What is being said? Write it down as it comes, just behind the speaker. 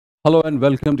Hello and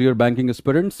welcome to your banking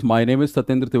aspirants. My name is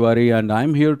Satyendra Tiwari and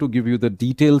I'm here to give you the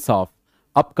details of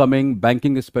upcoming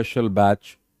banking special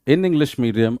batch in English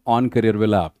medium on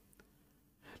Careerwillapp.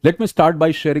 Let me start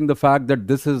by sharing the fact that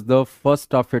this is the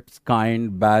first of its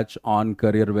kind batch on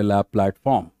Careerwillapp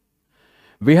platform.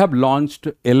 We have launched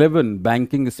 11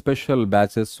 banking special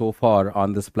batches so far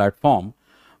on this platform,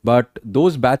 but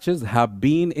those batches have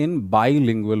been in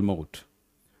bilingual mode.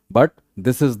 But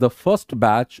this is the first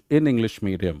batch in English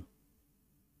medium.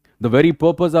 The very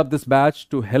purpose of this batch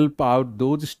to help out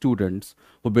those students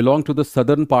who belong to the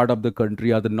southern part of the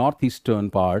country or the northeastern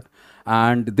part,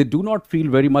 and they do not feel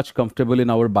very much comfortable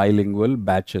in our bilingual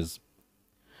batches.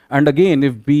 And again,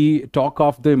 if we talk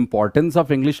of the importance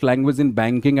of English language in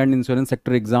banking and insurance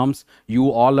sector exams,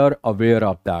 you all are aware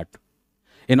of that.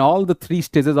 In all the three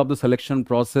stages of the selection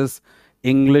process,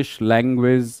 English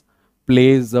language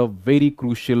plays a very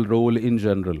crucial role in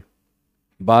general.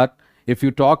 But if you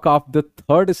talk of the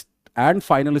third and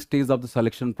final stage of the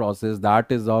selection process,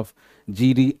 that is of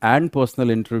GD and personal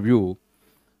interview,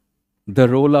 the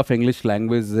role of English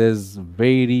language is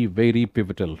very, very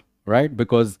pivotal, right?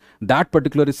 Because that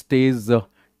particular stage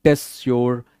tests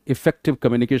your effective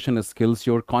communication skills,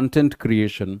 your content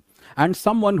creation, and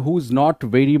someone who's not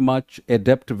very much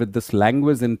adept with this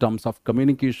language in terms of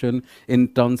communication, in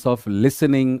terms of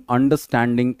listening,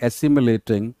 understanding,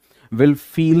 assimilating, will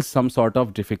feel some sort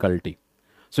of difficulty.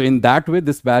 So in that way,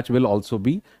 this batch will also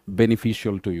be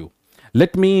beneficial to you.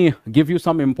 Let me give you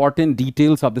some important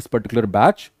details of this particular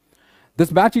batch.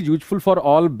 This batch is useful for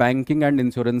all banking and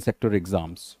insurance sector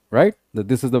exams, right?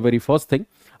 This is the very first thing.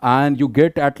 And you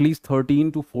get at least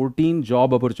 13 to 14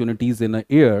 job opportunities in a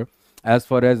year as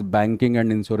far as banking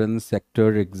and insurance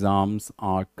sector exams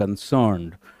are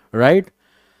concerned, right?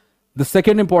 The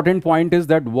second important point is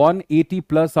that 180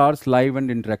 plus hours live and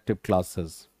interactive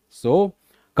classes. So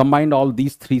combined all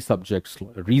these three subjects: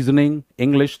 reasoning,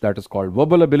 English, that is called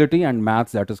verbal ability, and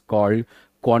maths, that is called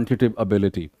quantitative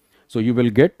ability. So you will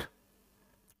get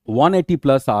 180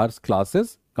 plus hours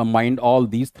classes, combined all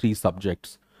these three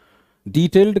subjects.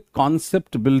 Detailed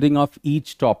concept building of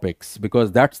each topics,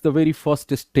 because that's the very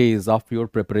first stage of your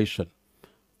preparation.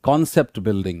 Concept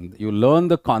building, you learn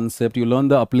the concept, you learn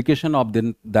the application of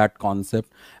that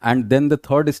concept, and then the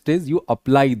third stage, you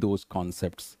apply those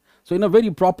concepts. So in a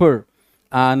very proper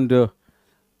and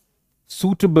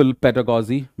suitable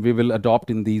pedagogy we will adopt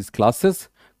in these classes.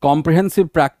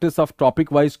 Comprehensive practice of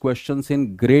topic-wise questions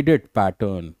in graded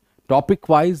pattern,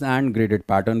 topic-wise and graded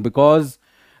pattern, because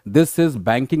this is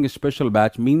banking special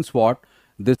batch. Means what?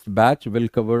 This batch will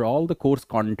cover all the course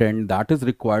content that is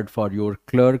required for your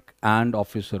clerk and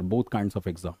officer, both kinds of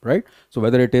exam, right? So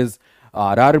whether it is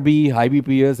RRB,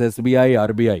 IBPS,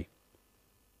 SBI, RBI,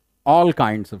 all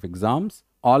kinds of exams,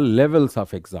 all levels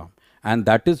of exam. And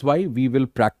that is why we will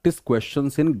practice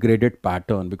questions in graded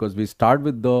pattern, because we start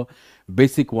with the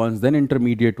basic ones, then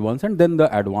intermediate ones, and then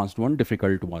the advanced one,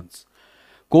 difficult ones.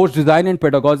 Course design and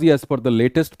pedagogy as per the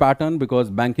latest pattern,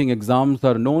 because banking exams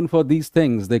are known for these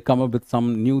things. They come up with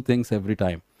some new things every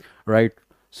time, right?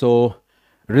 So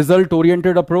result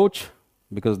oriented approach,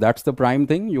 because that's the prime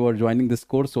thing. You are joining this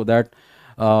course so that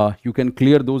you can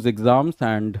clear those exams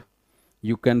and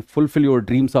you can fulfill your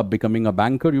dreams of becoming a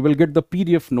banker. You will get the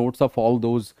PDF notes of all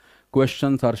those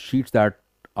questions or sheets that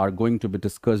are going to be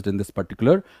discussed in this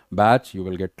particular batch. You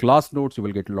will get class notes, you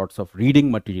will get lots of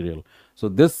reading material. So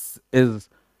this is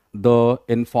the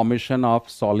information of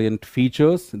salient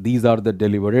features. These are the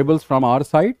deliverables from our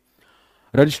side.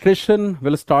 Registration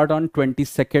will start on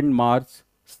 22nd March,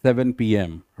 7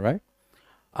 p.m., right?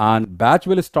 And batch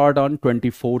will start on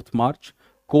 24th March.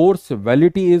 Course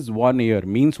validity is 1 year.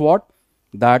 Means what?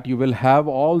 That you will have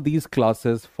all these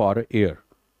classes for a year.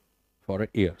 For a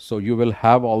year. So you will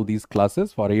have all these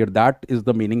classes for a year. That is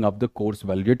the meaning of the course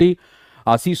validity.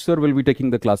 Ashish sir will be taking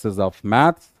the classes of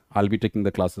maths. I'll be taking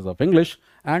the classes of English,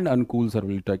 and Ankul sir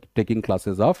will be taking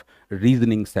classes of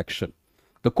reasoning section.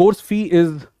 The course fee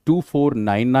is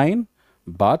 2499,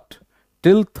 but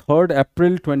till 3rd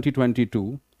April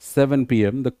 2022, 7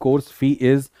 p.m. the course fee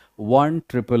is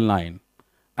 1999.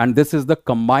 And this is the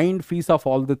combined fees of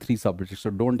all the three subjects. So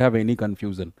don't have any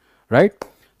confusion, right?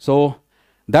 So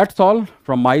that's all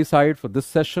from my side for this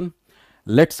session.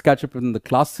 Let's catch up in the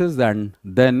classes and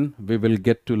then we will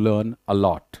get to learn a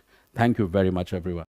lot. Thank you very much, everyone.